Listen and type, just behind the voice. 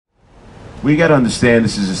We got to understand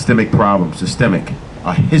this is a systemic problem, systemic,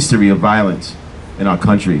 a history of violence in our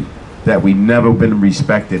country that we never been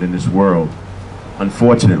respected in this world,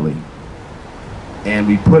 unfortunately. And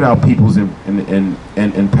we put our peoples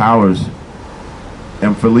in powers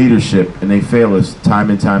and for leadership, and they fail us time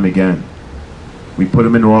and time again. We put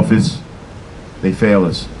them in office, they fail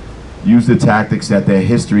us. Use the tactics that their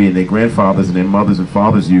history and their grandfathers and their mothers and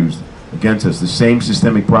fathers used against us, the same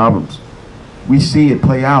systemic problems. We see it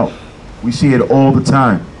play out. We see it all the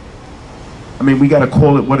time. I mean, we got to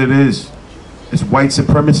call it what it is. It's white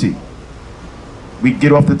supremacy. We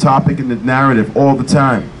get off the topic and the narrative all the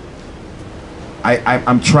time.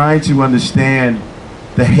 I'm trying to understand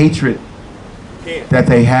the hatred that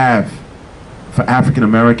they have for African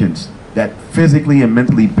Americans that physically and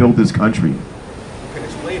mentally build this country,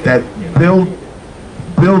 that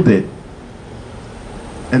build it,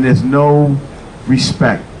 and there's no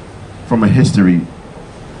respect from a history.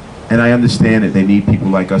 And I understand that they need people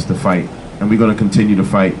like us to fight, and we're going to continue to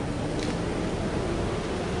fight.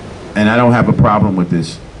 And I don't have a problem with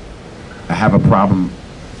this. I have a problem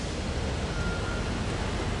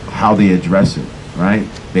how they address it, right?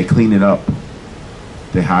 They clean it up.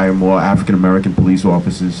 They hire more African American police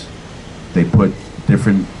officers. They put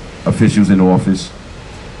different officials in office,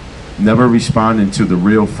 never responding to the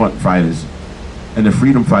real front fighters and the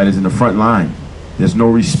freedom fighters in the front line. There's no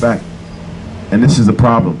respect. And this is a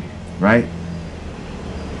problem, right?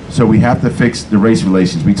 So we have to fix the race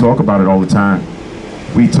relations. We talk about it all the time.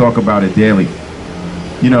 We talk about it daily.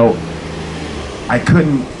 You know, I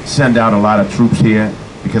couldn't send out a lot of troops here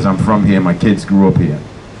because I'm from here, my kids grew up here.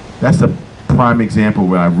 That's the prime example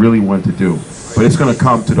where I really want to do. But it's gonna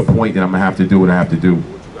come to the point that I'm gonna have to do what I have to do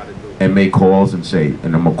and make calls and say,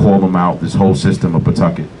 and I'm gonna call them out, this whole system of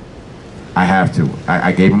Pawtucket. I have to.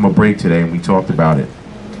 I gave them a break today and we talked about it.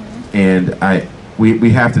 And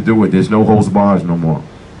we have to do it. There's no holds bars no more.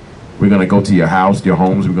 We're gonna go to your house, your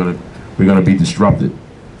homes, we're gonna be disrupted.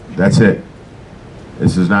 That's it.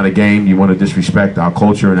 This is not a game. You wanna disrespect our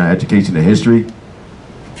culture and our education and history,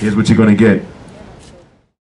 here's what you're gonna get.